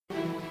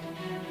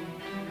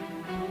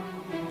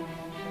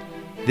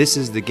This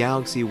is the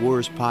Galaxy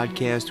Wars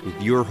podcast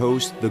with your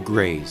host, The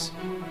Greys.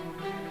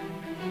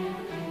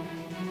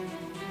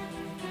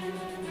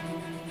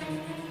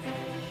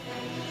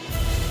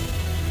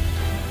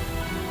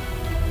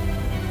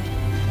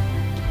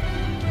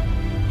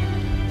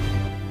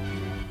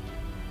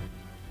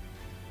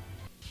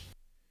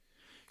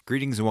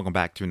 Greetings and welcome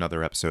back to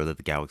another episode of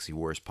the Galaxy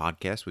Wars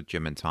podcast with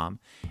Jim and Tom.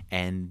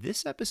 And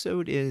this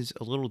episode is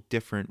a little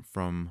different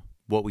from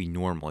what we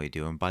normally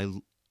do. And by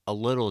a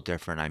little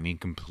different, I mean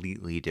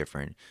completely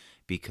different,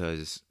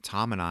 because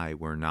Tom and I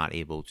were not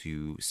able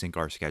to sync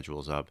our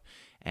schedules up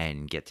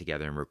and get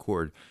together and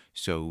record.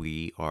 So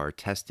we are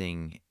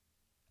testing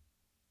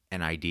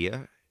an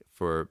idea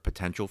for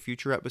potential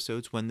future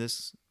episodes when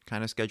this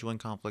kind of scheduling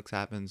conflicts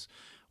happens,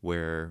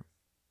 where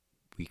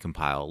we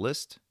compile a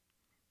list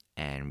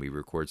and we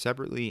record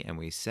separately and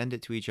we send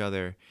it to each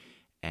other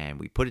and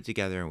we put it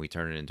together and we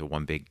turn it into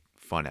one big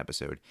fun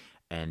episode.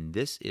 And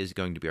this is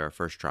going to be our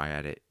first try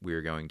at it.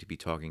 We're going to be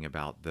talking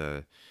about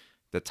the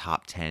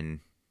top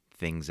 10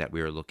 things that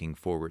we are looking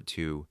forward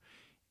to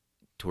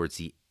towards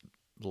the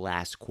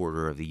last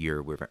quarter of the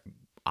year. We're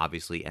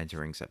obviously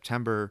entering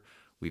September.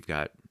 We've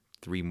got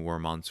 4 more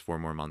months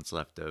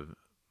left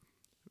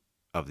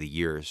of the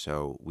year.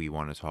 So we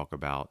want to talk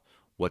about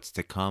what's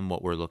to come,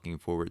 what we're looking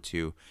forward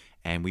to.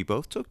 And we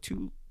both took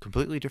two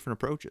completely different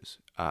approaches.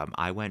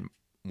 I went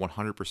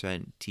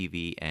 100%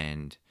 TV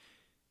and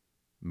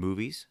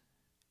movies,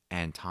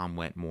 and Tom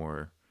went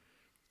more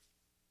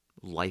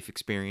life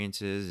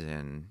experiences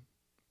and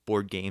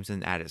board games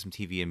and added some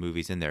TV and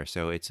movies in there.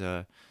 So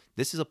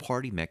this is a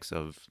party mix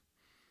of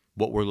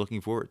what we're looking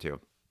forward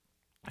to.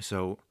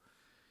 So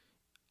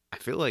I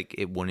feel like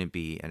it wouldn't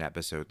be an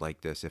episode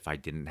like this if I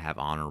didn't have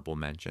honorable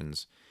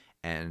mentions.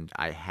 And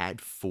I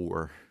had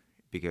 4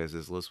 because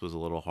this list was a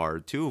little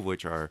hard, 2 of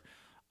which are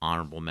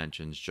honorable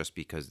mentions just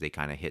because they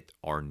kind of hit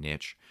our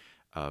niche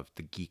of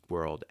the geek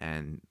world.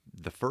 And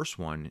the first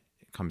one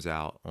comes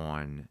out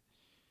on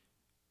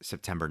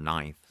September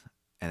 9th,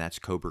 and that's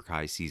Cobra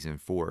Kai Season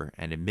 4.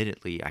 And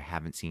admittedly, I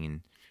haven't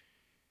seen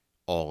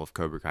all of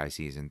Cobra Kai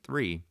Season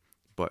 3,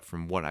 but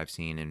from what I've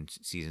seen in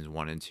Seasons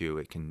 1 and 2,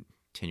 it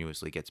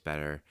continuously gets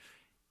better.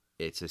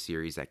 It's a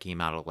series that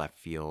came out of left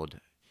field.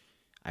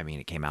 I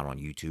mean, it came out on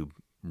YouTube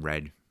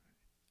Red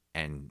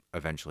and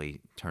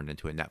eventually turned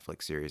into a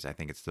Netflix series. I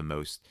think it's the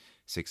most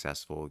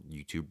successful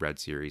YouTube Red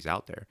series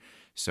out there.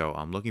 So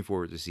I'm looking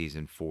forward to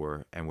Season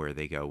 4 and where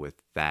they go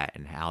with that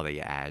and how they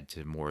add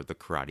to more of the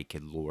Karate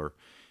Kid lore.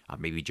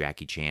 Maybe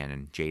Jackie Chan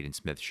and Jaden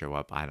Smith show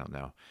up. I don't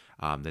know.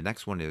 The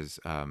next one is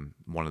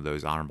one of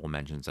those honorable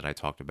mentions that I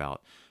talked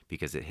about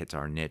because it hits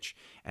our niche,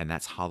 and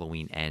that's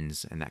Halloween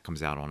Ends, and that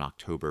comes out on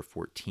October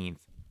 14th.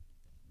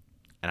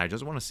 And I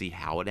just want to see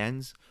how it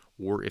ends,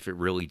 or if it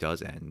really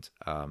does end.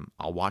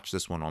 I'll watch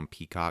this one on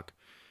Peacock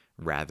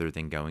rather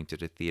than going to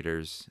the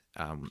theaters.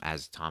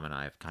 As Tom and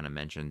I have kind of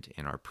mentioned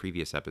in our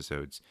previous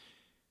episodes,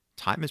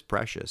 time is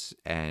precious,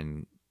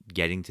 and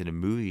getting to the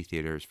movie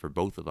theaters for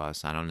both of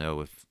us, I don't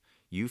know if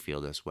you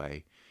feel this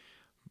way,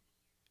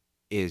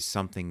 is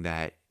something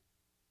that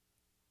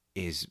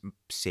is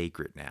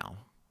sacred now,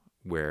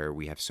 where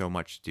we have so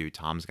much to do.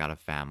 Tom's got a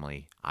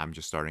family. I'm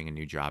just starting a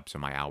new job, so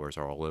my hours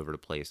are all over the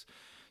place.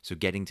 So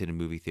getting to the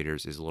movie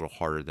theaters is a little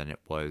harder than it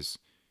was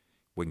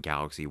when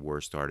Galaxy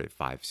Wars started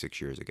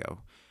 5-6 years ago.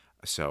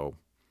 So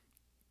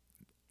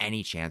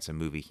any chance a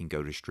movie can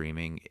go to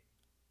streaming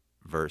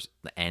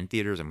and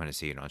theaters, I'm going to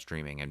see it on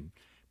streaming. And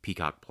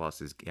Peacock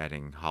Plus is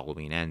getting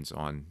Halloween Ends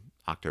on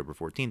October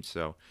 14th.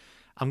 So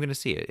I'm going to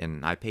see it.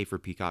 And I pay for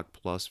Peacock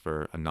Plus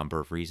for a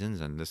number of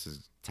reasons. And this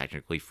is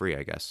technically free,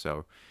 I guess.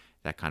 So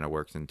that kind of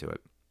works into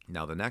it.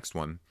 Now, the next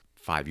one.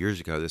 5 years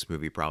ago, this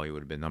movie probably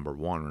would have been number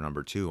 1 or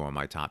number 2 on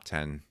my top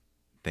 10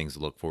 things to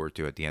look forward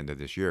to at the end of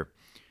this year.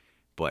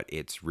 But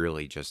it's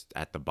really just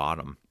at the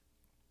bottom.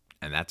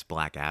 And that's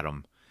Black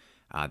Adam.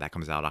 That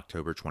comes out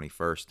October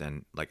 21st.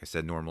 And like I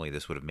said, normally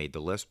this would have made the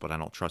list, but I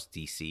don't trust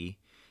DC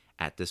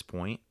at this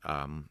point.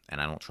 And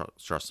I don't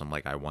trust them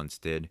like I once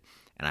did.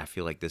 And I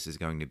feel like this is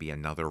going to be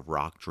another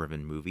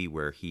rock-driven movie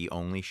where he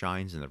only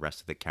shines and the rest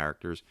of the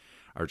characters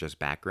are just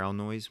background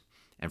noise.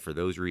 And for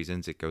those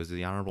reasons, it goes to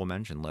the honorable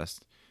mention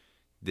list.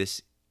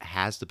 This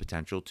has the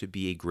potential to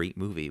be a great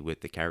movie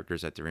with the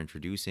characters that they're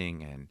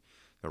introducing, and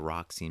The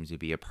Rock seems to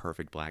be a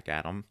perfect Black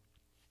Adam.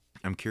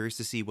 I'm curious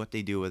to see what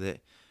they do with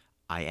it.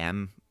 I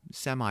am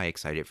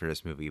semi-excited for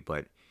this movie,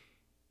 but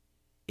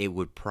it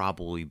would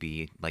probably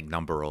be like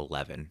number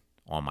 11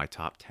 on my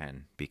top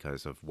 10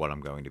 because of what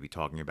I'm going to be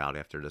talking about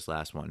after this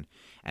last one.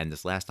 And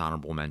this last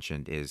honorable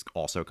mention is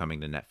also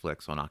coming to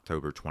Netflix on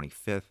October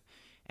 25th,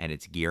 and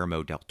it's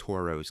Guillermo del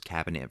Toro's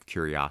Cabinet of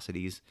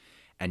Curiosities.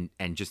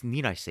 And just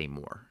need I say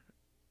more?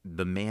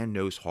 The man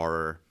knows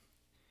horror.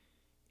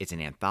 It's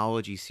an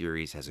anthology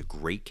series, has a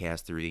great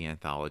cast through the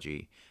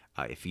anthology.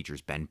 It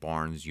features Ben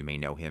Barnes. You may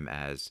know him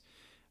as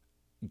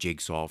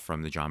Jigsaw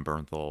from the John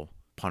Bernthal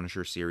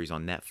Punisher series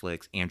on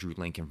Netflix, Andrew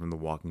Lincoln from The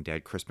Walking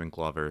Dead, Crispin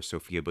Glover,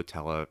 Sophia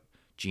Boutella,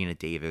 Gina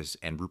Davis,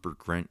 and Rupert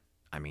Grint.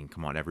 I mean,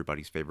 come on,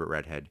 everybody's favorite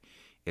redhead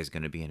is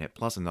going to be in it,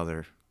 plus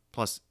another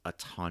plus a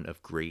ton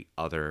of great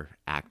other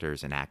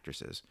actors and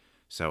actresses.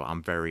 So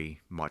I'm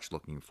very much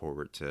looking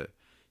forward to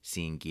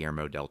seeing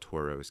Guillermo del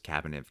Toro's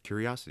Cabinet of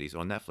Curiosities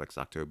on Netflix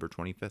October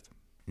 25th.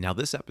 Now,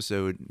 this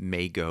episode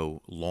may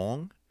go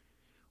long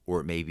or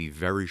it may be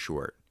very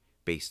short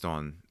based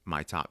on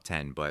my top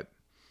 10, but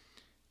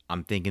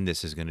I'm thinking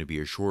this is going to be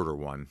a shorter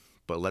one.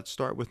 But let's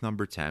start with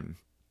number 10,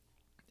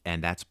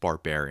 and that's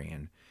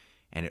Barbarian.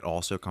 And it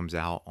also comes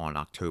out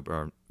on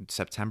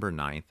September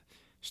 9th,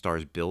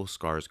 stars Bill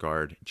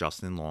Skarsgård,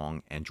 Justin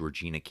Long, and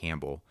Georgina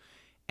Campbell.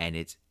 And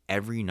it's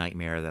every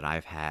nightmare that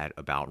I've had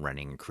about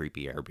renting a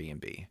creepy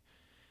Airbnb.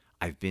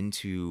 I've been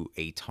to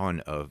a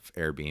ton of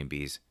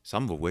Airbnbs,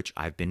 some of which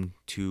I've been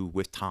to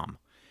with Tom.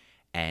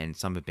 And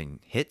some have been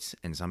hits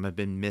and some have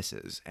been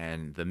misses.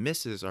 And the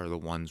misses are the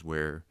ones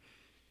where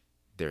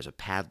there's a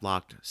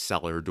padlocked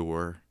cellar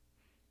door,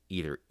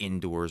 either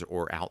indoors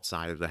or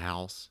outside of the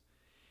house.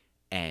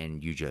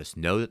 And you just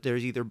know that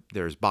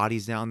there's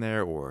bodies down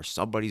there or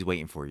somebody's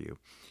waiting for you.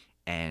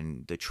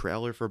 And the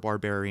trailer for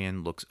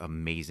Barbarian looks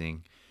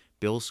amazing.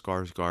 Bill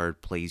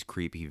Skarsgård plays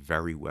creepy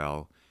very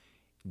well.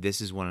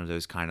 This is one of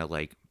those kind of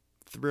like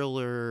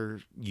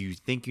thriller, you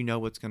think you know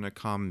what's going to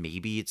come.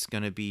 Maybe it's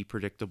going to be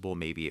predictable,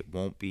 maybe it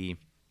won't be.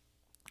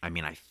 I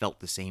mean, I felt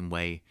the same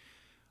way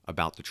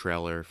about the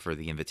trailer for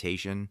The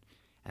Invitation,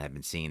 and I've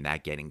been seeing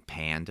that getting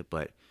panned,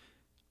 but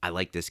I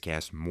like this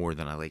cast more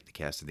than I like the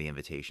cast of The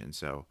Invitation,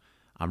 so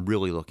I'm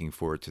really looking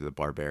forward to The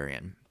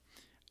Barbarian.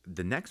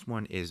 The next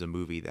one is a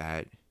movie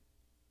that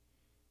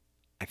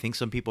I think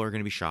some people are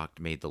going to be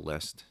shocked made the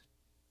list,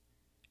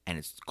 and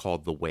it's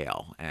called The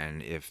Whale.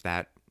 And if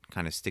that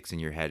kind of sticks in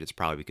your head, it's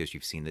probably because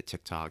you've seen the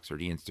TikToks or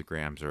the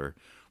Instagrams or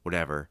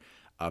whatever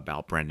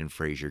about Brendan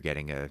Fraser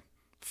getting a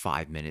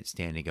 5-minute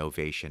standing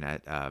ovation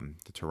at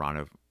the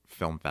Toronto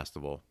Film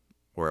Festival,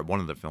 or at one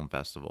of the film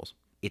festivals.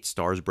 It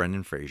stars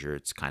Brendan Fraser.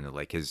 It's kind of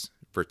like his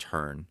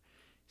return.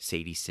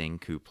 Sadie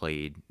Sink, who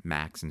played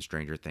Max in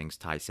Stranger Things,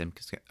 Ty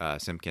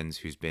Simpkins,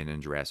 who's been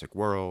in Jurassic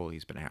World,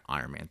 he's been in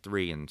Iron Man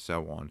 3, and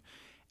so on.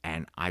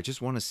 And I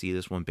just want to see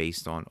this one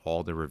based on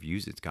all the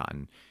reviews it's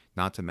gotten.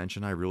 Not to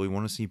mention, I really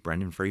want to see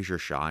Brendan Fraser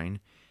shine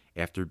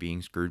after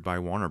being screwed by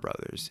Warner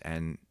Brothers.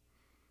 And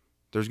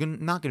there's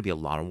not going to be a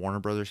lot of Warner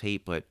Brothers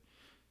hate, but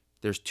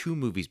there's 2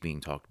 movies being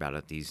talked about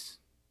at these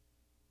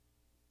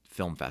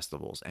film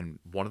festivals. And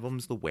one of them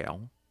is The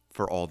Whale,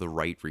 for all the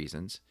right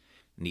reasons.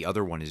 And the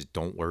other one is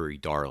Don't Worry,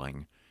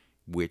 Darling,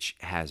 which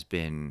has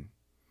been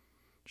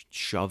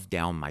shoved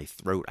down my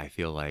throat, I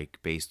feel like,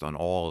 based on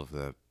all of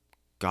the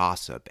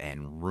gossip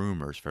and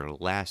rumors for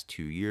the last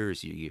 2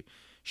 years.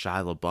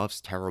 Shia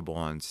LaBeouf's terrible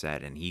on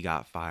set and he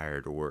got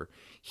fired, or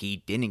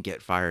he didn't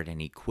get fired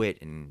and he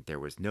quit, and there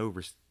was no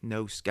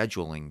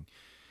scheduling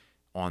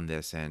on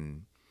this.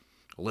 And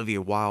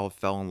Olivia Wilde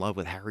fell in love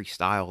with Harry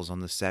Styles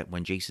on the set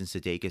when Jason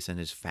Sudeikis and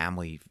his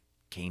family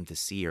came to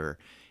see her.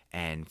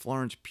 And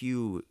Florence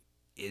Pugh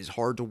is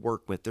hard to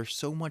work with. There's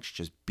so much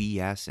just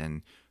BS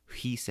and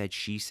he said,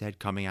 she said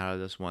coming out of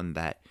this one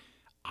that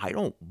I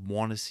don't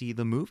want to see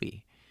the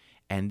movie.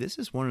 And this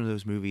is one of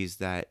those movies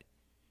that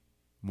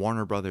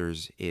Warner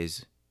Brothers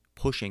is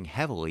pushing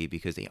heavily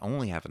because they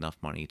only have enough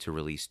money to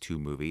release 2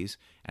 movies,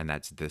 and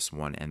that's this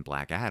one and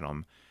Black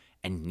Adam,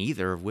 and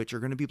neither of which are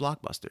going to be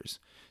blockbusters.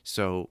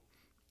 So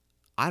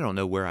I don't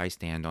know where I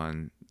stand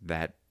on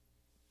that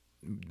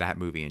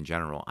movie in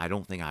general. I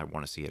don't think I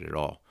want to see it at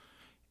all.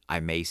 I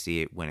may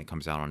see it when it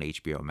comes out on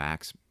HBO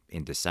Max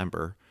in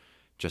December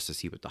just to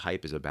see what the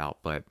hype is about,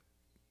 but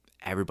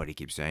everybody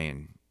keeps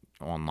saying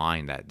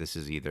online that this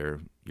is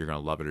either you're going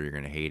to love it or you're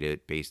going to hate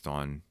it based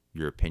on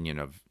your opinion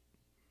of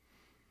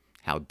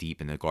how deep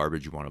in the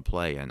garbage you want to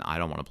play, and I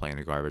don't want to play in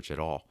the garbage at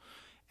all.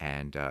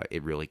 And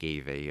it really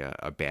gave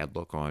a bad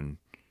look on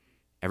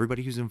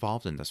everybody who's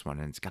involved in this one,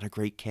 and it's got a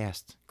great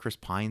cast. Chris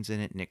Pine's in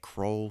it, Nick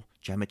Kroll,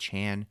 Gemma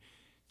Chan.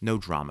 No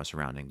drama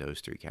surrounding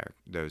those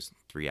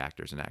 3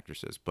 actors and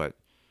actresses, but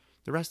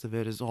the rest of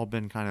it has all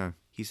been kind of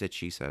he said,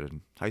 she said,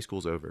 and high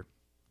school's over.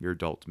 You're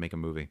adult to make a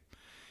movie.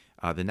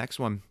 The next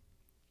one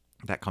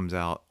that comes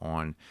out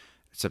on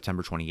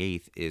September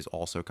 28th is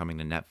also coming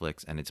to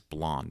Netflix, and it's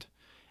Blonde.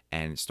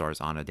 And it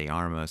stars Ana de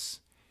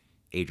Armas,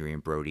 Adrian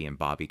Brody, and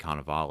Bobby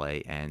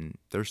Cannavale. And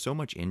there's so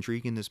much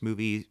intrigue in this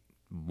movie.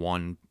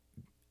 One,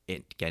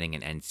 it getting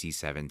an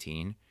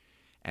NC-17.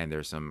 And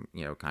there's some,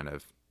 kind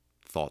of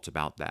thoughts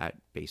about that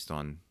based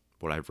on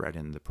what I've read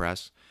in the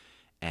press.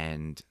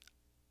 And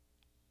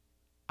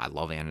I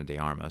love Ana de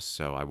Armas,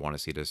 so I want to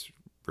see this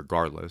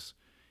regardless.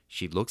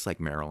 She looks like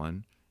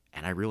Marilyn,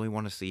 and I really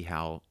want to see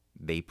how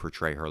they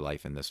portray her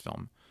life in this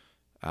film.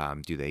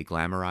 Do they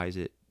glamorize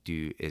it?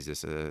 Is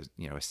this a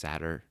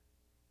sadder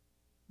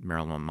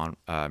Marilyn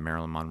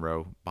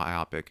Monroe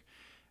biopic?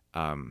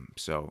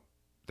 So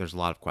there's a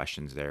lot of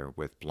questions there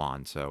with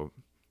Blonde. So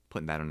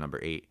putting that on number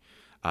 8.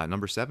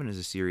 Number 7 is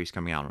a series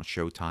coming out on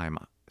Showtime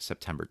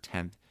September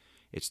 10th.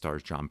 It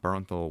stars John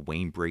Bernthal,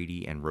 Wayne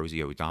Brady, and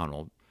Rosie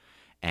O'Donnell.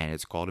 And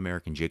it's called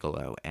American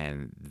Gigolo.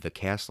 And the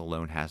cast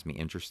alone has me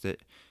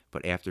interested.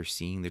 But after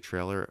seeing the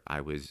trailer,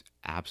 I was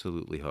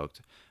absolutely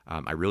hooked.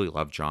 I really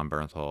love John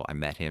Bernthal. I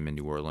met him in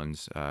New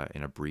Orleans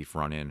in a brief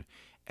run-in.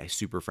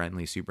 Super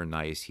friendly, super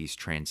nice. He's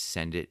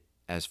transcended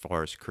as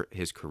far as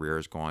his career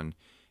has gone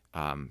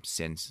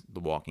since The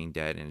Walking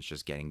Dead, and it's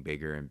just getting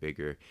bigger and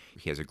bigger.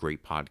 He has a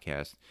great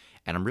podcast,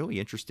 and I'm really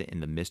interested in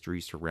the mystery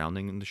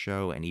surrounding the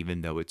show. And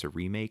even though it's a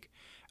remake,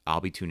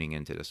 I'll be tuning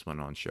into this one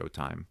on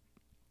Showtime.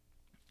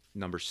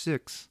 Number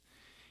 6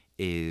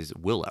 is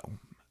Willow,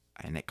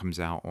 and it comes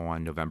out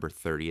on November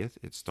 30th.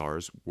 It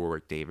stars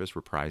Warwick Davis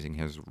reprising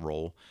his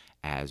role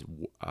as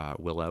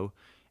Willow,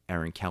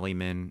 Erin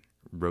Kellyman,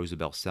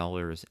 Rosabelle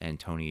Sellers, and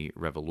Tony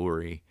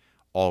Revolori,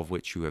 all of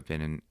which who have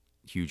been in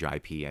huge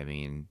IP. I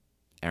mean,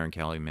 Erin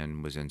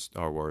Kellyman was in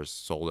Star Wars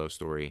Solo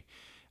Story.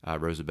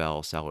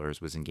 Rosabelle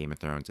Sellers was in Game of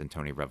Thrones, and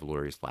Tony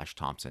Revolori is Flash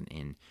Thompson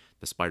in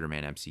the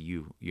Spider-Man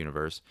MCU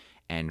universe.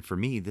 And for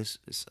me, this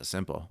is a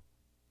simple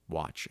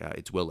watch.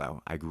 It's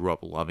Willow. I grew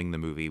up loving the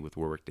movie with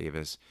Warwick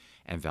Davis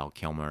and Val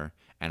Kilmer,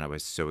 and I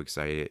was so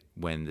excited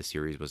when the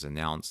series was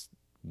announced,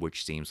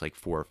 which seems like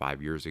 4 or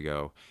 5 years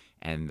ago.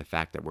 And the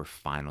fact that we're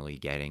finally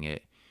getting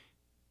it,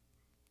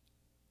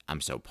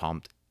 I'm so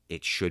pumped.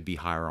 It should be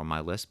higher on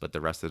my list, but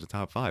the rest of the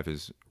top 5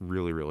 is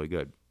really, really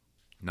good.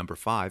 Number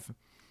 5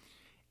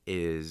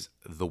 is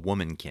The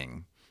Woman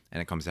King, and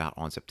it comes out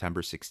on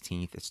September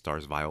 16th. It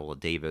stars Viola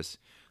Davis,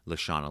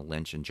 Lashana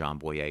Lynch, and John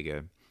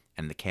Boyega,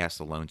 and the cast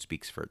alone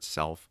speaks for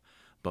itself.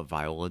 But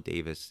Viola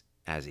Davis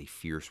as a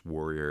fierce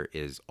warrior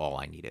is all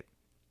I needed.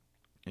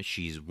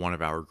 She's one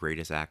of our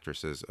greatest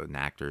actresses and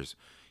actors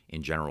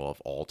in general of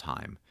all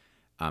time.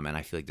 And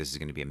I feel like this is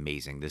going to be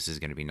amazing. This is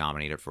going to be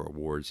nominated for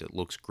awards. It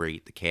looks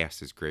great. The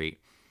cast is great.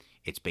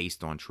 It's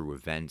based on true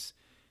events.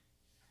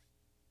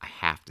 I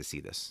have to see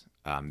this.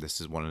 This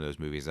is one of those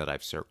movies that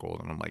I've circled,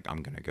 and I'm like,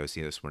 I'm going to go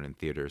see this one in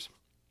theaters.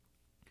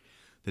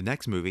 The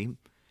next movie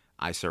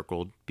I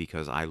circled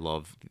because I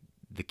love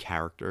the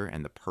character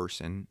and the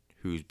person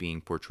who's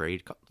being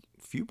portrayed.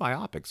 Few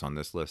biopics on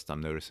this list,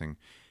 I'm noticing.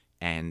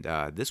 And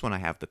this one I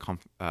have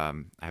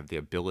the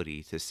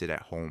ability to sit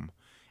at home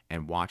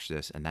and watch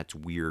this, and that's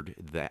Weird,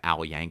 the Al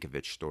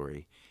Yankovic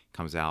story.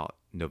 Comes out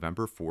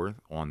November 4th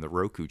on the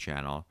Roku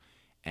channel,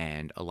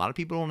 and a lot of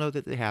people don't know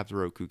that they have the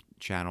Roku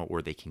channel,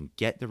 or they can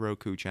get the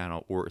Roku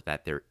channel, or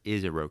that there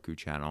is a Roku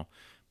channel.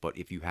 But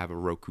if you have a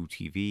Roku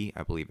TV,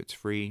 I believe it's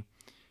free.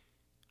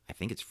 I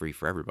think it's free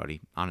for everybody,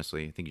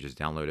 honestly. I think you just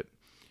download it.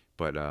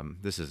 But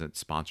this isn't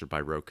sponsored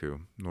by Roku,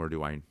 nor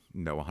do I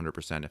know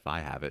 100% if I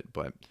have it,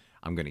 but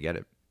I'm going to get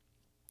it.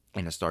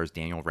 And it stars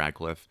Daniel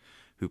Radcliffe,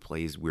 who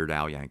plays Weird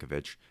Al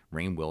Yankovic,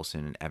 Rainn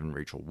Wilson, and Evan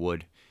Rachel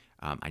Wood.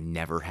 I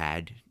never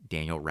had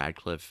Daniel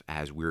Radcliffe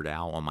as Weird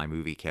Al on my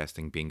movie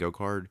casting bingo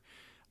card,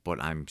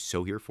 but I'm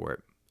so here for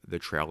it. The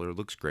trailer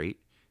looks great.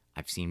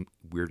 I've seen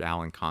Weird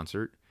Al in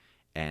concert,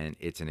 and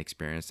it's an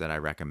experience that I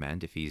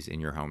recommend if he's in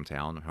your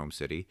hometown or home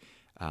city.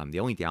 The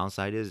only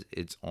downside is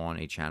it's on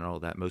a channel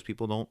that most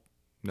people don't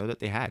know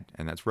that they had,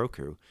 and that's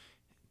Roku.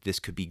 This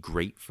could be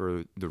great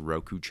for the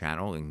Roku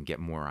channel and get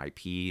more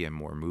IP and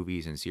more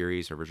movies and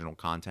series, original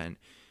content,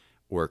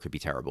 or it could be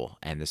terrible,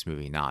 and this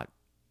movie not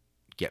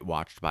get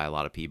watched by a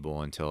lot of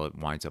people until it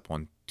winds up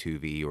on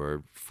Tubi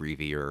or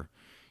Freevee or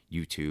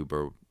YouTube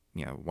or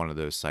one of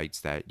those sites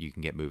that you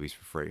can get movies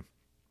for free.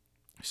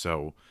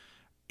 So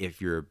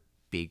if you're a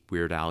big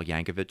Weird Al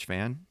Yankovic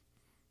fan,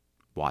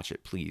 watch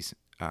it, please.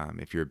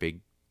 If you're a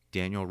big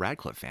Daniel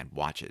Radcliffe fan,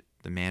 watch it.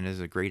 The man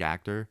is a great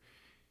actor.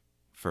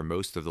 For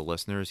most of the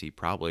listeners, he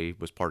probably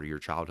was part of your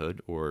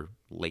childhood or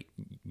late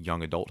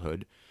young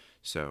adulthood.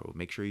 So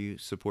make sure you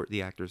support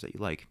the actors that you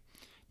like.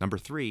 Number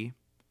 3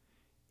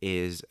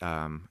 is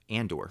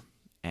Andor,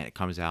 and it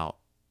comes out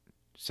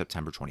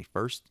September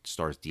 21st. It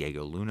stars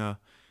Diego Luna,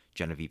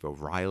 Genevieve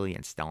O'Reilly,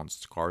 and Stellan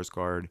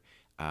Skarsgård.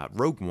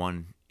 Rogue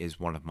One is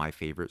one of my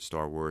favorite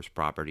Star Wars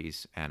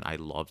properties, and I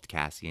loved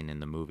Cassian in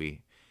the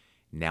movie.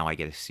 Now I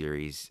get a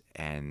series,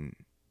 and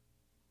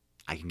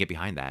I can get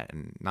behind that.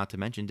 And not to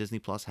mention, Disney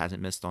Plus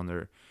hasn't missed on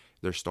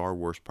their Star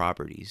Wars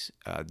properties.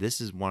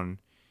 This is one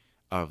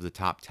of the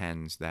top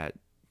 10s that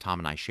Tom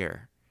and I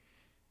share.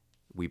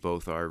 We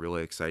both are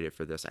really excited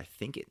for this. I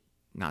think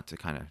not to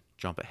kind of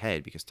jump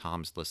ahead because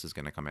Tom's list is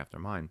going to come after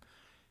mine,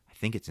 I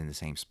think it's in the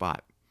same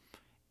spot.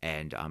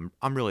 And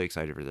I'm really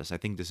excited for this. I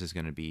think this is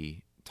going to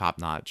be top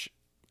notch.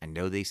 I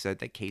know they said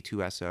that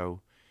K2SO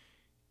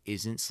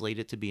isn't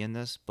slated to be in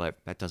this, but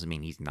that doesn't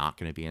mean he's not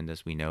going to be in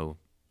this. We know,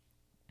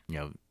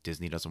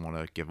 Disney doesn't want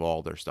to give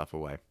all their stuff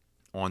away.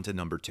 On to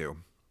number 2,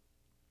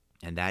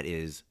 and that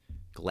is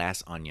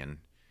Glass Onion,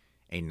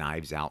 a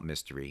Knives Out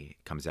mystery.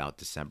 It comes out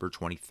December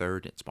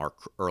 23rd. It's our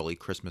early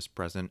Christmas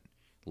present,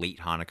 late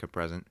Hanukkah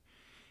present,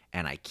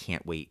 and I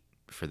can't wait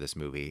for this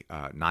movie.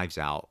 Knives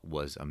Out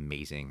was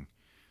amazing.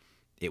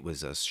 It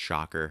was a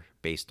shocker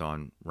based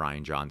on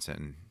Rian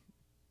Johnson,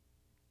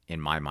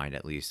 in my mind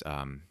at least.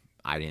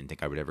 I didn't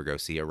think I would ever go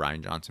see a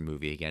Rian Johnson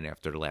movie again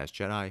after The Last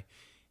Jedi.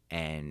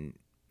 And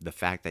the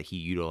fact that he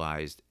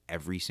utilized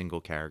every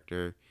single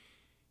character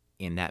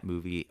in that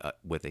movie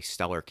with a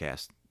stellar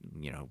cast,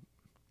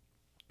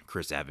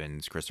 Chris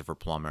Evans, Christopher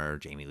Plummer,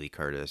 Jamie Lee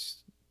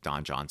Curtis,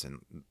 Don Johnson,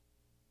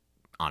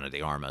 Ana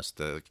de Armas.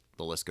 The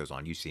list goes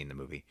on. You've seen the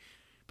movie.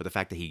 But the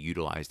fact that he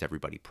utilized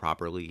everybody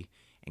properly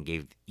and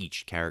gave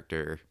each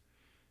character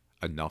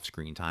enough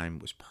screen time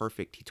was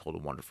perfect. He told a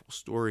wonderful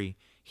story.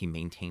 He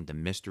maintained the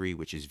mystery,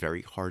 which is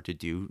very hard to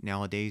do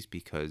nowadays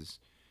because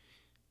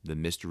the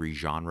mystery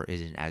genre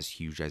isn't as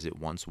huge as it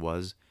once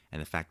was.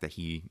 And the fact that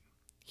he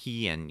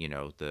and,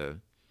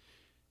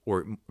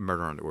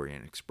 Murder on the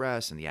Orient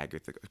Express and the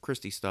Agatha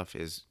Christie stuff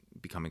is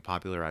becoming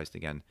popularized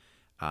again.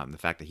 The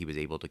fact that he was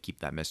able to keep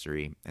that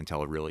mystery and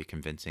tell a really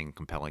convincing,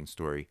 compelling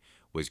story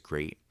was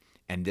great.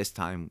 And this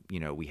time,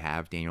 we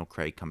have Daniel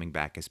Craig coming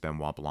back as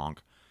Benoit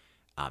Blanc,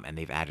 and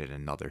they've added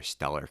another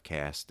stellar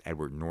cast: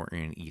 Edward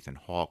Norton, Ethan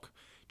Hawke,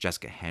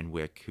 Jessica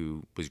Henwick,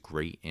 who was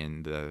great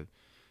in the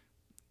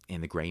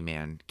Gray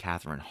Man,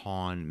 Catherine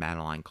Hahn,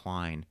 Madeline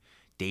Klein,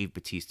 Dave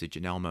Bautista,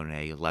 Janelle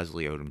Monáe,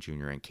 Leslie Odom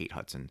Jr., and Kate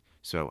Hudson.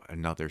 So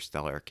another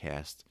stellar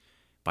cast.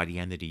 By the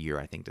end of the year,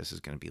 I think this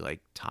is going to be like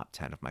top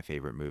 10 of my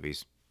favorite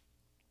movies.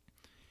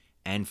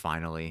 And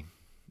finally,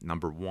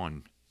 number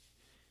 1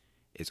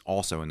 is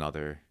also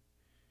another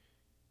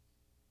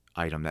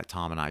item that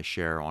Tom and I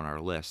share on our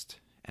list,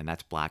 and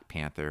that's Black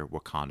Panther: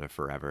 Wakanda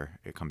Forever.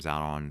 It comes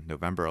out on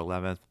November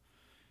 11th.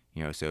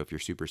 So if you're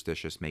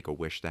superstitious, make a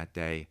wish that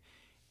day.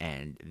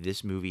 And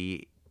this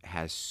movie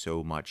has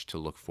so much to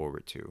look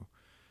forward to.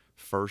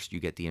 First, you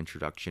get the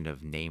introduction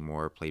of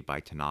Namor, played by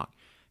Tenoch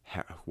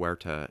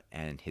Huerta,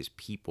 and his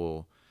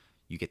people.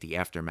 You get the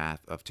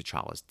aftermath of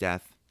T'Challa's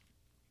death,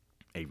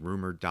 a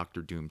rumored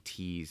Doctor Doom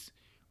tease,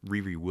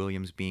 Riri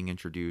Williams being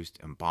introduced,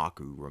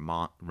 M'Baku,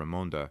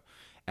 Ramonda,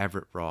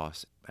 Everett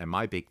Ross, and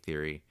my big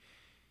theory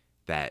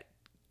that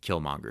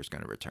Killmonger is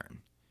going to return.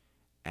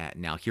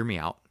 Now, hear me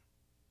out.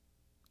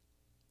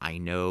 I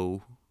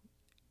know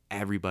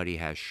everybody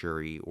has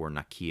Shuri or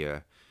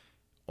Nakia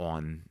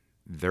on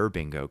their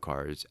bingo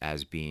cards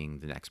as being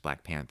the next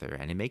Black Panther,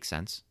 and it makes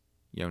sense.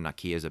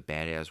 Nakia is a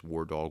badass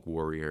war dog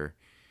warrior.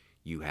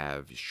 You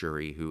have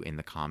Shuri, who in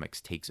the comics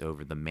takes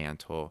over the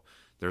mantle.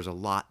 There's a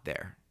lot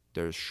there.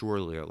 There's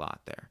surely a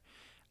lot there.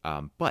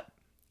 But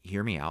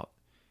hear me out.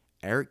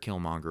 Eric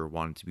Killmonger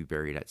wanted to be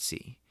buried at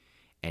sea,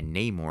 and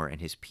Namor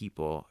and his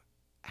people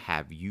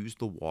have used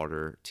the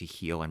water to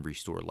heal and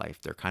restore life.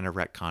 They're kind of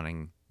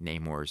retconning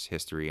Namor's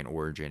history and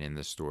origin in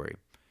this story.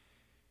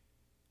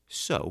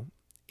 So,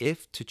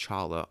 if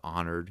T'Challa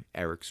honored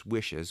Eric's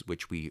wishes,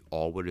 which we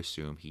all would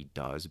assume he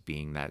does,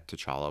 being that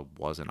T'Challa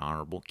was an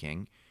honorable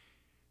king,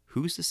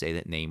 who's to say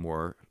that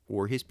Namor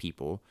or his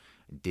people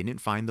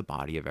didn't find the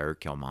body of Eric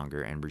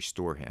Killmonger and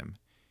restore him?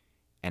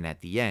 And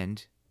at the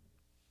end,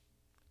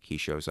 he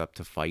shows up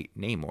to fight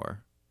Namor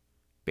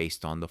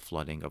based on the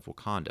flooding of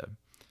Wakanda.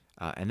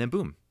 And then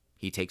boom,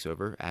 he takes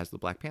over as the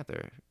Black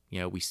Panther.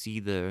 We see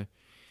the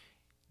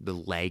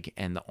leg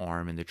and the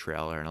arm in the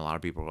trailer, and a lot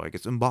of people are like,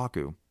 it's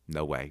M'Baku.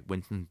 No way.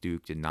 Winston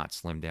Duke did not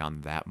slim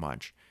down that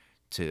much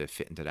to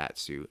fit into that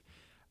suit.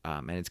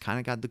 And it's kind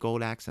of got the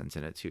gold accents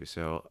in it too.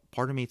 So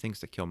part of me thinks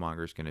that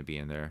Killmonger is going to be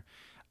in there.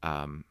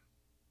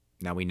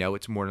 Now we know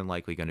it's more than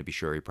likely going to be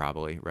Shuri,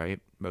 probably, right?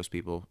 Most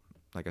people,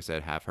 like I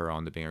said, have her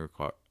on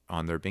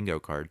their bingo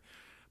card.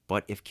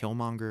 But if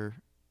Killmonger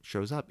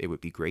shows up, it would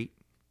be great.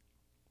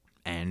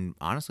 And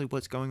honestly,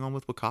 what's going on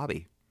with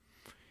W'Kabi?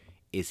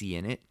 Is he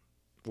in it,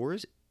 or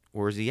is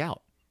he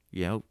out?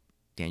 Daniel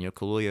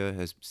Kaluuya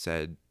has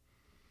said,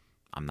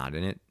 I'm not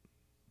in it.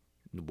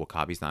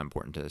 W'Kabi's not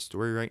important to the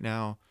story right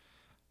now.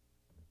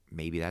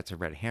 Maybe that's a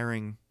red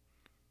herring.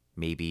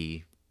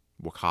 Maybe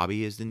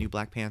W'Kabi is the new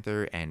Black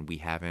Panther, and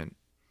we're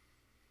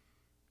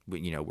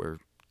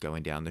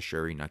going down the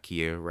Shuri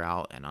Nakia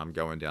route, and I'm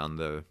going down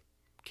the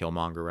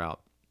Killmonger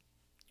route.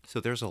 So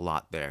there's a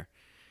lot there.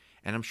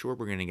 And I'm sure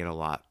we're going to get a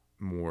lot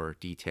more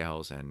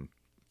details and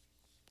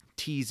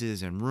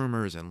teases and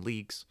rumors and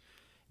leaks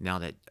now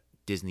that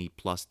Disney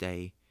Plus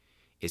Day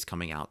is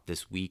coming out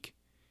this week.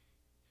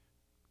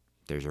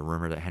 There's a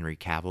rumor that Henry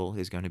Cavill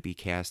is going to be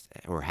cast,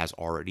 or has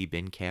already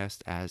been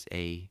cast, as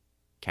a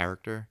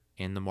character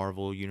in the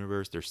Marvel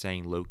Universe. They're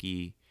saying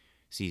Loki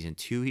Season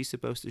 2 he's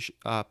supposed to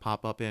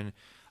pop up in.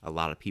 A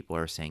lot of people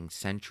are saying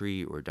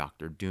Sentry or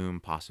Doctor Doom,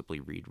 possibly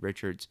Reed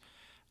Richards.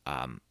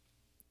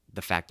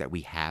 The fact that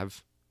we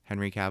have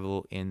Henry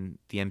Cavill in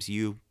the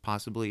MCU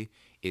possibly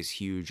is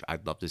huge.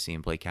 I'd love to see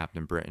him play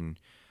Captain Britain.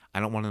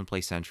 I don't want him to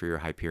play Sentry or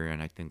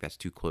Hyperion. I think that's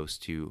too close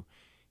to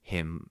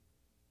him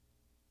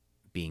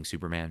being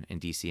Superman in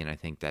DC, and I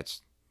think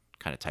that's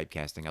kind of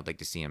typecasting. I'd like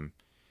to see him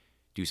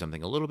do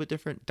something a little bit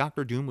different.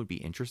 Doctor Doom would be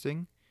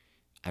interesting.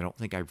 I don't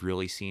think I've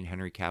really seen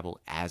Henry Cavill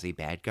as a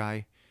bad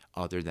guy,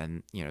 other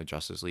than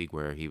Justice League,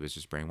 where he was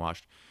just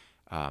brainwashed,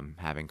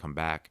 having come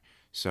back.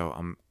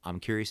 So I'm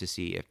curious to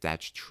see if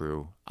that's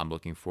true. I'm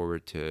looking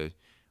forward to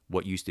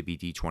what used to be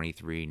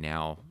D23,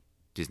 now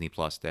Disney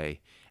Plus Day,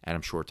 and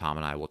I'm sure Tom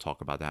and I will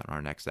talk about that in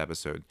our next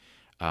episode.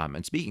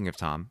 And speaking of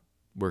Tom,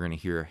 we're going to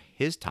hear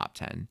his top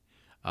 10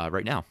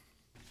 right now.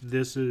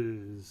 This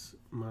is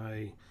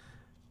my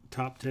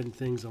top 10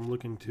 things I'm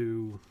looking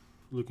to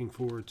looking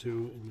forward to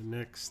in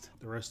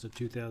the rest of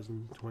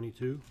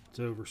 2022. It's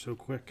over so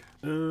quick.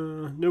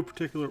 No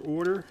particular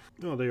order.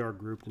 No, they are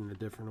grouped into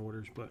different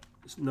orders, but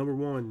number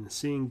one,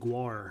 seeing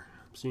Gwar.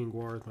 I'm seeing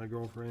Gwar with my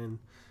girlfriend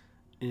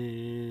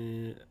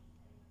in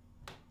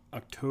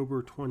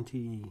October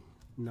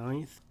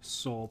 29th.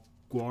 Saw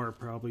Gwar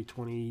probably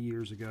 20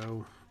 years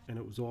ago, and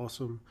it was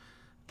awesome.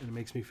 And it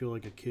makes me feel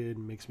like a kid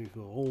and makes me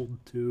feel old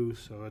too,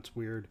 so that's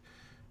weird.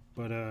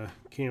 But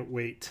can't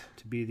wait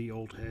to be the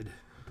old head.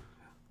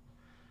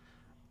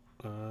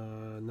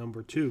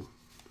 Number two,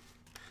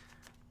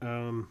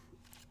 a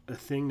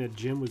thing that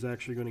Jim was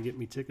actually going to get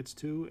me tickets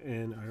to,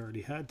 and I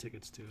already had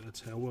tickets to.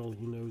 That's how well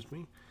he knows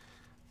me.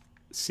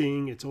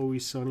 Seeing It's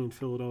Always Sunny in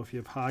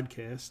Philadelphia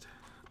podcast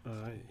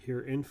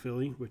here in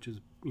Philly, which is,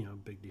 a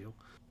big deal.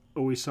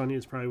 Always Sunny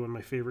is probably one of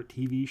my favorite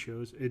TV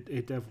shows.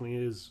 It definitely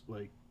is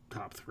like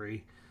top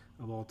 3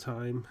 of all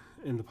time,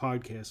 and the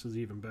podcast is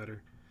even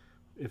better,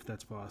 if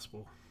that's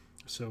possible.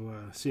 So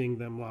seeing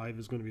them live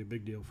is going to be a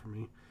big deal for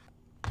me.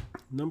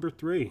 Number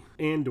 3,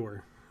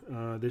 Andor.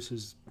 This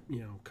is,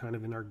 kind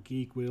of in our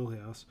geek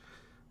wheelhouse.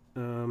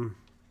 I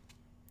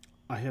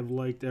have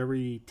liked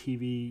every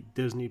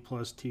Disney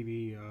Plus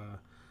TV,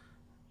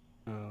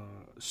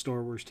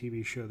 Star Wars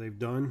TV show they've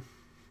done.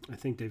 I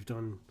think they've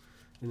done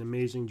an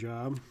amazing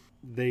job.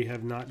 They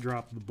have not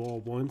dropped the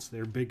ball once.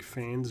 They're big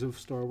fans of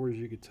Star Wars,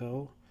 you could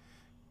tell.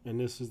 And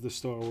this is the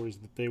Star Wars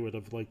that they would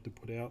have liked to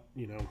put out,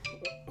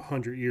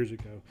 100 years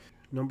ago.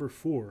 Number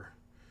 4,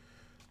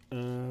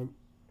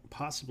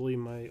 possibly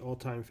my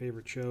all-time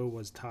favorite show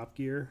was Top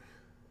Gear.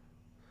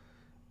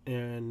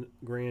 And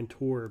Grand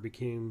Tour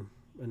became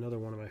another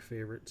one of my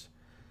favorites.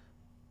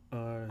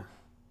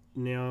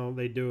 Now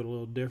they do it a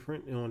little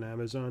different on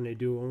Amazon. They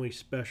do only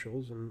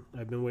specials, and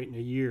I've been waiting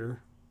a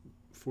year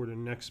for the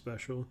next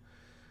special.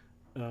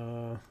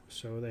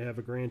 So they have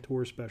a Grand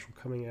Tour special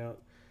coming out,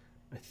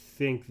 I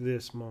think,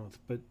 this month,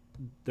 but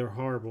they're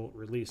horrible at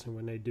releasing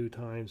when they do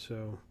time,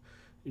 so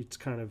it's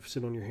kind of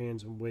sit on your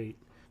hands and wait.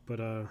 But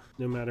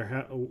no matter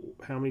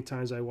how many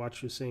times I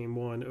watch the same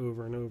one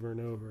over and over and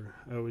over,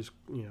 I always,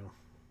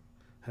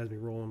 has me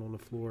rolling on the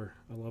floor.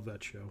 I love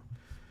that show.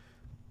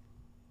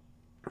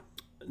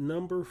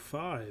 Number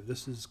 5,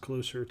 this is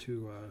closer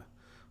to,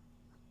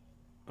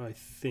 I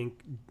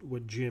think,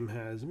 what Jim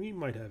has. He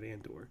might have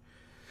Andor.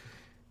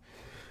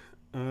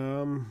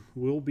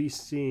 We'll be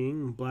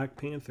seeing Black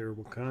Panther: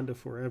 Wakanda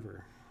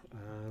Forever.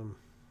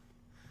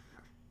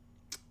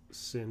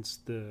 Since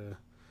the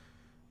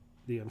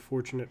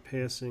unfortunate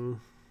passing,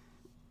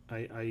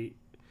 I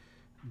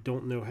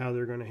don't know how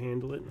they're going to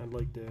handle it. I'd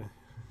like to,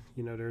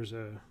 there's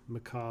a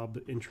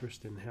macabre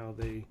interest in how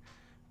they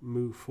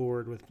move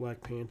forward with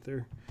Black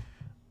Panther.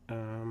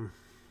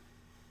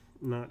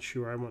 Not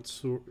sure I want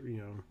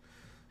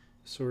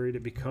Sorry to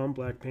become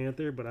Black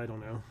Panther, but I don't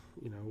know.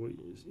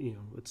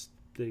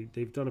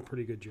 They've done a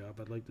pretty good job.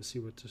 I'd like to see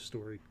what the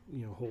story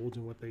holds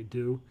and what they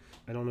do.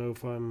 I don't know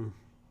if I'm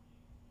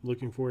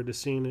looking forward to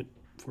seeing it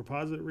for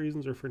positive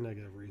reasons or for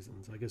negative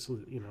reasons. I guess a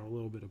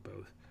little bit of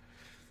both.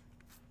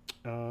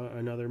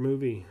 Another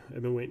movie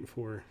I've been waiting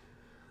for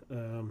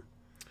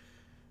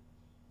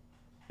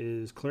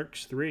is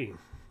Clerks 3.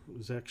 It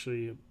was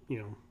actually,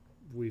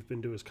 we've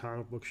been to his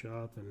comic book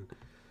shop, and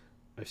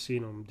I've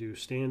seen him do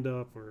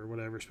stand-up or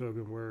whatever,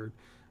 spoken word.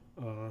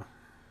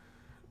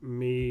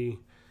 Me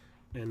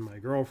and my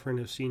girlfriend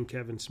have seen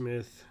Kevin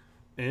Smith,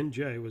 and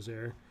Jay was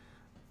there,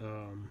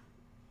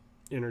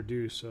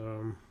 introduce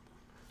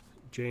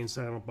Jay and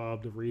Silent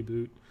Bob, the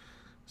reboot.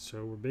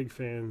 So we're big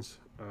fans.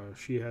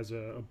 She has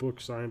a book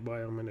signed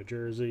by him in a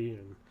jersey,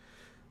 and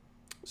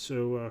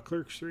so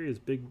Clerks 3 is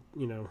big.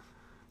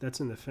 That's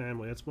in the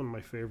family. That's one of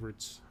my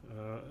favorites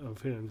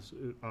of his.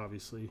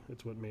 Obviously,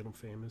 that's what made him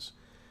famous,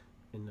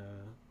 and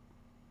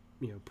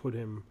put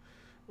him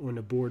on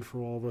the board for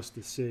all of us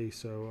to see.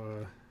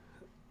 So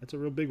that's a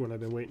real big one I've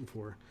been waiting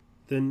for.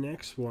 The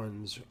next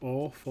ones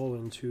all fall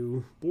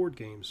into board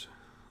games.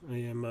 I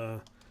am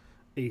a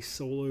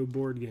solo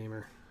board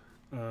gamer,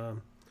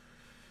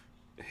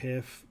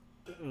 half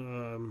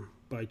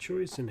by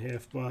choice and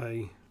half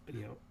by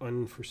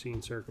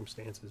unforeseen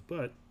circumstances.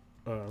 But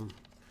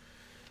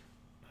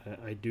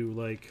I do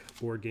like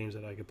board games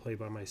that I could play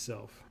by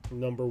myself.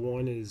 Number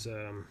one is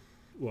the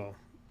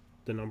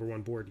number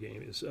one board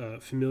game is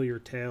Familiar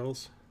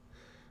Tales,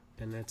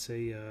 and that's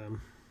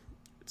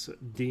it's a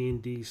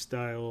D&D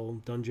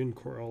style dungeon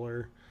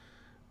crawler.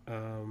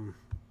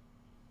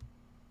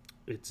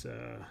 It's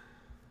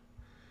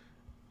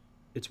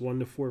 1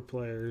 to 4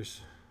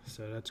 players,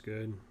 so that's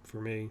good for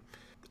me.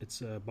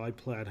 It's by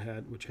Plaid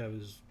Hat, which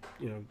has,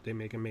 they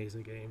make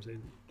amazing games.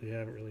 They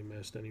haven't really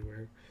missed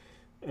anywhere.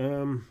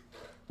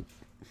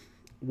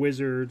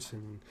 Wizards,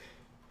 and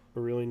a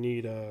really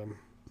neat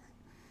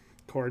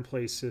card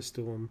play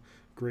system,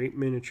 great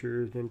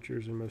miniatures.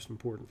 Miniatures are the most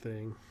important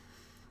thing.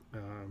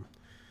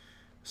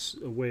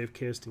 A way of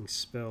casting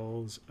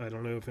spells. I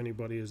don't know if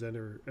anybody has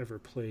ever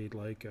played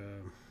like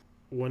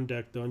One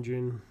Deck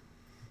Dungeon,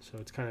 so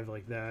it's kind of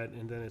like that,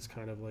 and then it's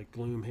kind of like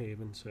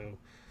Gloomhaven. So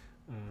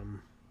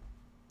I'm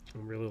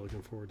really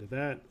looking forward to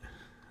that.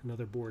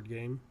 another board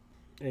game.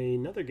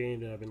 Another game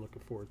that I've been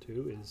looking forward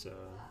to is,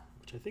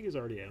 which I think is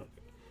already out.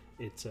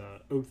 It's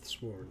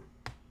Oathsworn.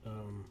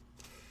 Um,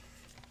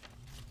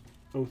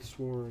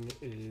 Oathsworn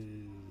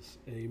is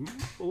a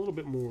little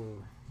bit more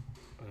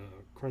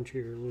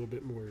crunchier, a little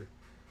bit more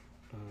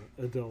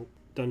adult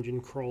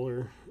dungeon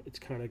crawler. It's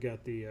kind of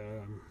got the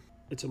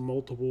it's a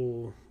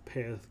multiple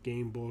path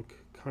game book,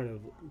 kind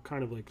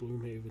of like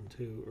Gloomhaven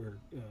too, or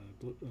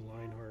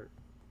Lionheart.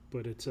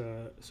 But it's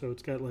so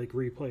it's got like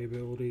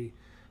replayability,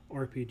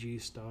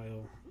 RPG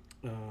style,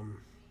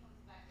 um,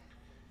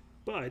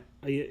 but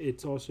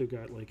it's also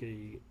got like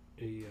a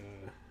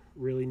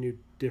really new,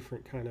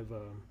 different kind of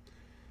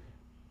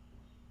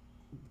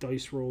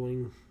dice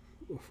rolling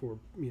for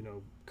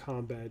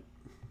combat,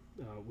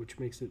 which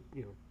makes it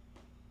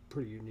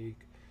pretty unique,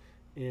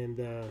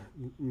 and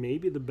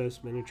maybe the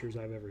best miniatures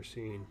I've ever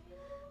seen.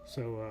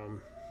 So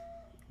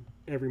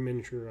every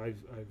miniature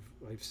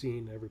I've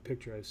seen, every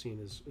picture I've seen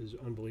is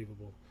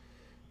unbelievable.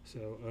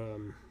 So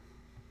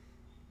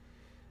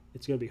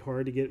it's going to be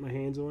hard to get my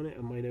hands on it.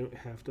 I might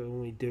have to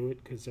only do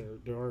it because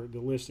the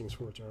listings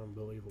for it are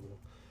unbelievable.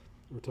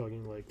 We're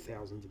talking like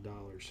thousands of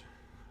dollars.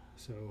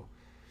 So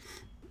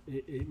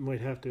it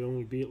might have to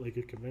only be at like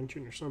a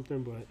convention or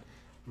something, but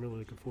I'm really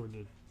looking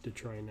forward to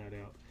trying that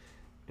out.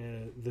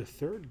 The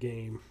third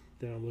game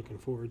that I'm looking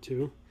forward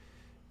to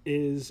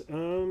is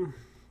it's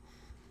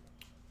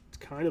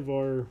kind of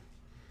our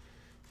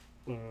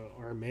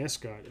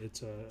mascot.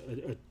 It's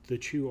the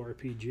Chew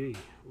RPG,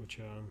 which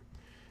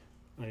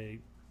I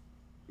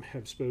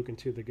have spoken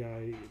to the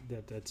guy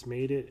that's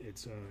made it.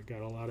 It's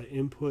got a lot of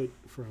input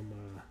from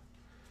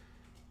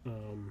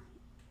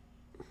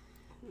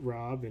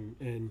Rob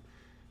and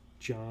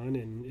John,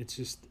 and it's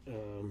just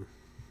a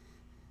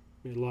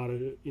lot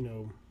of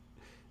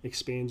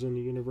expands on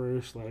the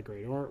universe, a lot of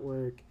great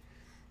artwork.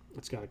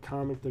 It's got a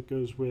comic that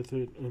goes with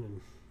it,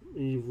 and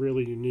a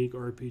really unique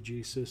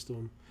RPG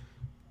system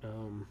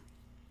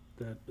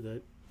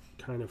that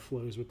kind of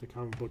flows with the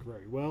comic book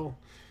very well.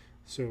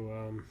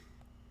 So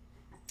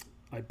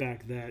I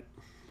backed that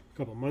a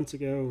couple months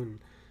ago, and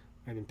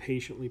I've been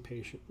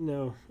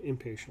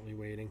impatiently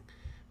waiting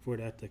for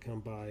that to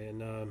come by.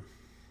 And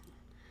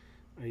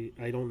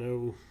I don't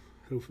know.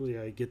 Hopefully,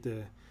 I get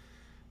to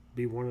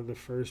be one of the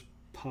first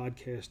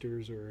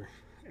podcasters or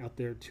out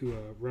there to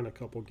run a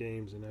couple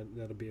games, and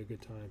that'll be a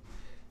good time.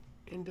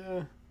 And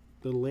the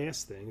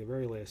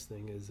very last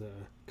thing is a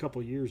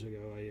couple years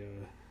ago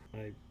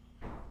I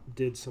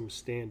did some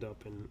stand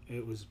up, and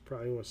it was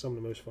probably some of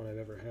the most fun I've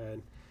ever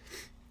had.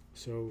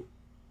 So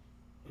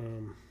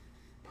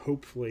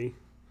hopefully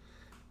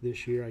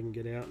this year I can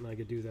get out and I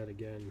could do that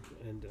again,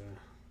 and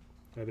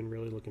I've been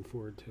really looking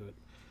forward to it.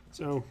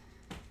 So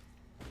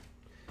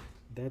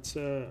that's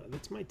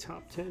my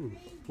top 10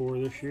 for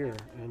this year,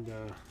 and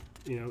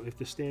if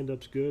the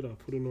stand-up's good, I'll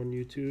put it on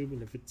YouTube,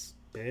 and if it's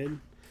bad,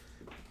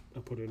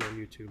 I'll put it on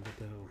YouTube. What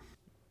the hell?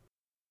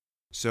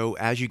 So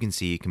as you can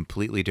see,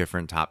 completely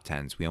different top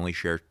 10s. We only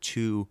share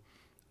 2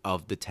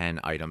 of the 10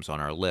 items on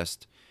our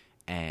list,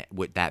 and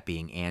with that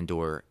being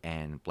Andor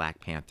and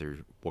Black Panther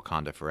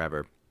Wakanda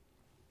Forever.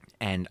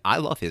 And I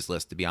love his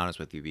list, to be honest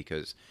with you,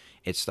 because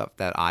it's stuff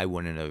that I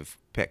wouldn't have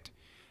picked.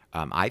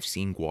 I've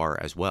seen Gwar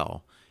as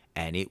well,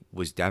 and it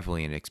was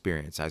definitely an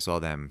experience. I saw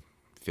them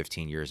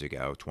 15 years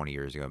ago, 20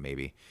 years ago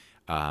maybe,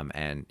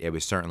 and it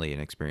was certainly an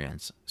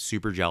experience.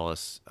 Super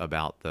jealous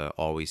about the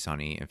Always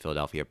Sunny in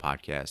Philadelphia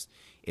podcast.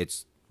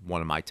 It's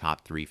one of my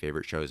top 3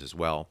 favorite shows as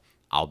well.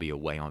 I'll be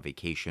away on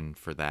vacation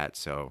for that,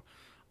 so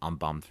I'm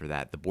bummed for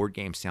that. The board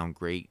games sound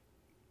great.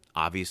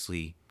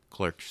 Obviously,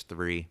 Clerks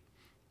 3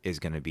 is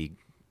going to be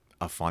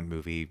a fun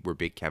movie. We're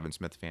big Kevin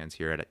Smith fans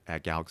here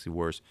at Galaxy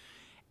Wars.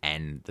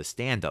 And the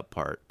stand-up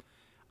part,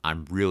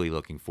 I'm really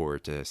looking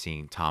forward to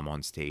seeing Tom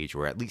on stage,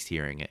 or at least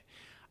hearing it.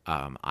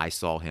 I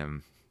saw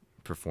him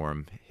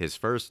perform his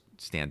first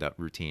stand-up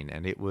routine,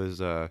 and it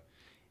was a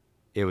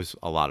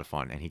lot of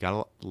fun, and he got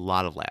a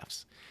lot of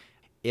laughs.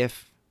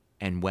 If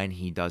and when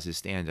he does his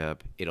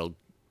stand-up, it'll,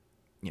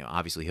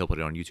 obviously he'll put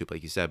it on YouTube,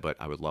 like you said, but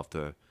I would love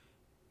to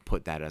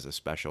put that as a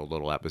special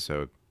little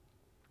episode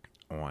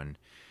on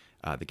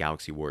the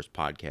Galaxy Wars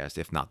podcast,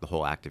 if not the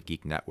whole Active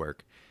Geek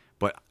Network.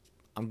 But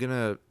I'm going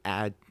to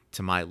add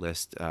to my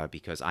list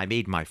because I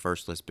made my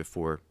first list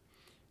before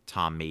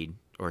Tom made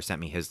or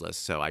sent me his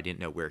list, so I didn't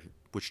know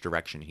which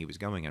direction he was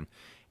going in.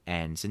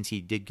 And since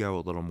he did go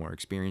a little more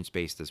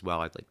experience-based as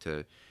well, I'd like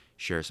to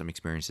share some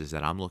experiences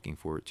that I'm looking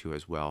forward to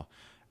as well.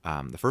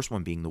 The first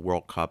one being the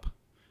World Cup.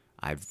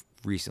 I've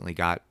recently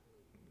got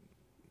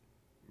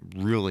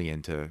really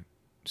into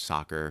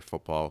soccer,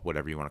 football,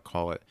 whatever you want to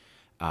call it,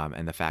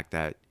 and the fact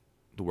that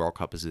the World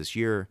Cup is this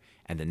year,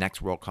 and the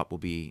next World Cup will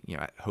be,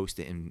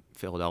 hosted in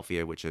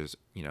Philadelphia, which is,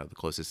 the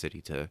closest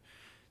city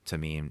to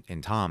me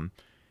and Tom,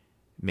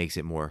 makes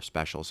it more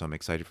special. So I'm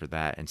excited for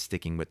that. And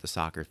sticking with the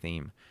soccer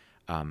theme,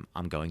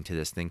 I'm going to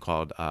this thing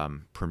called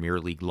Premier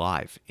League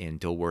Live in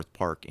Dilworth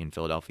Park in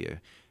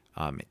Philadelphia,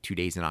 2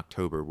 days in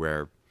October,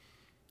 where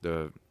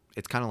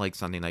it's kind of like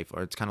Sunday night,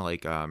 or it's kind of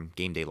like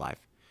Game Day Live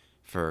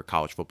for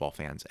college football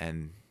fans,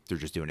 and they're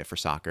just doing it for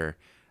soccer.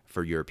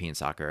 for European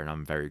soccer, and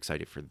I'm very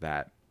excited for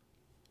that.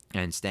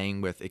 And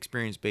staying with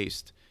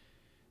experience-based,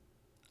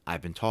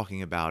 I've been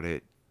talking about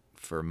it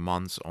for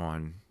months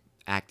on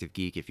Active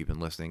Geek, if you've been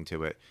listening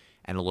to it,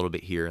 and a little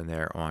bit here and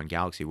there on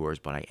Galaxy Wars,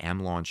 but I am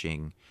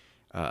launching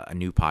a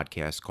new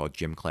podcast called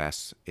Gym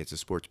Class. It's a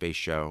sports-based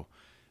show,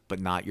 but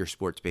not your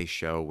sports-based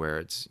show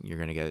where you're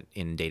going to get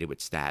inundated with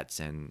stats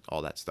and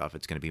all that stuff.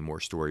 It's going to be more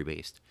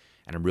story-based,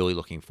 and I'm really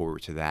looking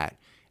forward to that.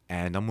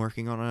 And I'm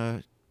working on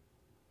a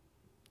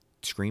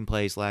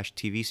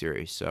screenplay/TV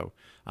series, so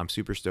I'm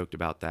super stoked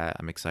about that.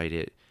 I'm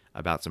excited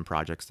about some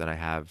projects that I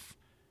have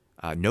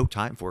no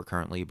time for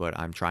currently, but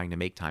I'm trying to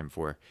make time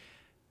for.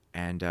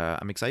 And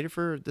I'm excited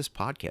for this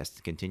podcast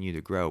to continue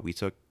to grow. We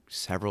took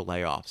several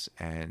layoffs,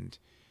 and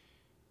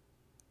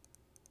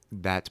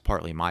that's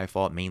partly my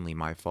fault, mainly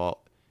my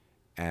fault,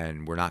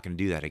 and we're not going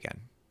to do that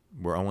again.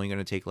 We're only going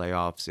to take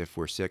layoffs if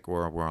we're sick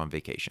or we're on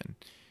vacation,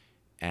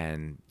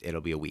 and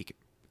it'll be a week.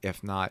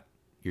 If not,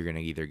 you're going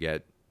to either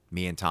get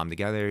me and Tom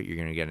together, you're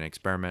going to get an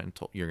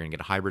experimental, you're going to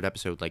get a hybrid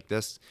episode like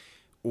this,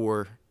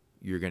 or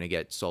you're going to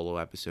get solo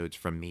episodes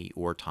from me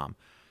or Tom.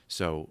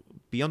 So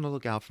be on the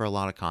lookout for a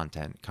lot of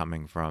content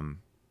coming from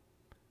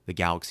the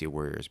Galaxy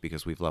Warriors,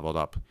 because we've leveled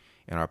up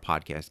in our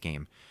podcast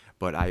game.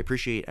 But I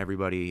appreciate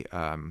everybody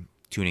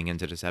tuning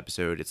into this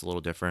episode. It's a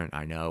little different,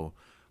 I know.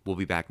 We'll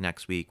be back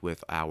next week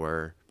with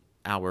our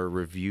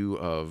review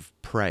of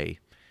Prey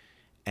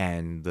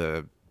and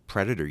the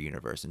Predator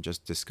universe, and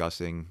just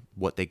discussing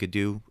what they could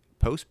do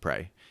post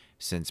Prey,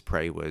 since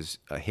Prey was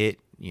a hit,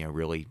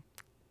 really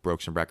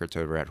broke some records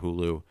over at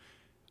Hulu.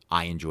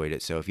 I enjoyed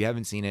it. So if you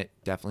haven't seen it,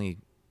 definitely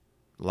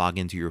log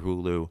into your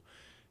Hulu,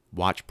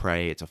 watch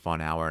Prey. It's a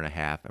fun hour and a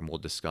half, and we'll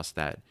discuss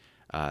that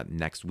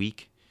next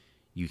week.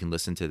 You can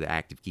listen to the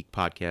Active Geek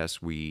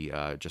podcast. We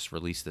just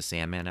released the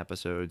Sandman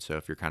episode, so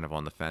if you're kind of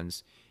on the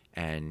fence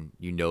and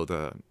you know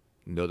the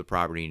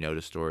property, you know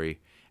the story,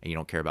 and you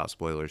don't care about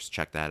spoilers,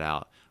 check that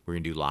out. We're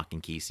going to do Lock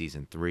and Key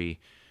Season 3.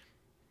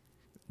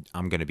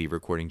 I'm going to be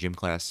recording Gym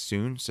Class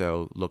soon,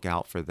 so look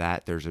out for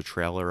that. There's a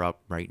trailer up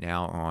right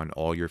now on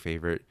all your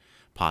favorite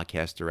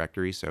podcast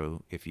directories,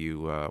 so if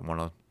you want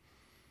to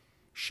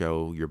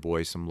show your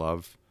boys some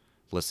love,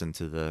 listen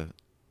to the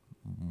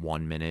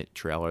 1-minute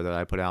trailer that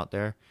I put out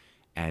there,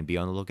 and be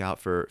on the lookout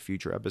for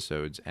future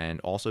episodes, and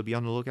also be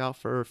on the lookout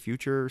for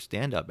future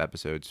stand-up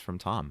episodes from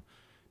Tom,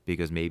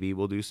 because maybe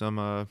we'll do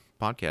some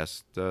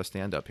podcast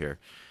stand-up here.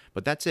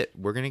 But that's it.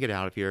 We're going to get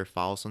out of here.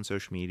 Follow us on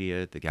social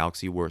media, the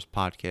Galaxy Wars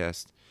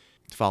podcast.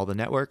 Follow the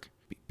network.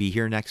 Be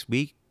here next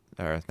week.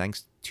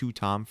 Thanks to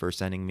Tom for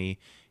sending me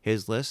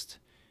his list.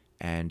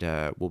 And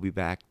we'll be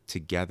back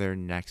together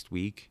next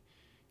week.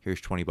 Here's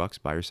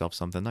 $20. Buy yourself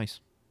something nice.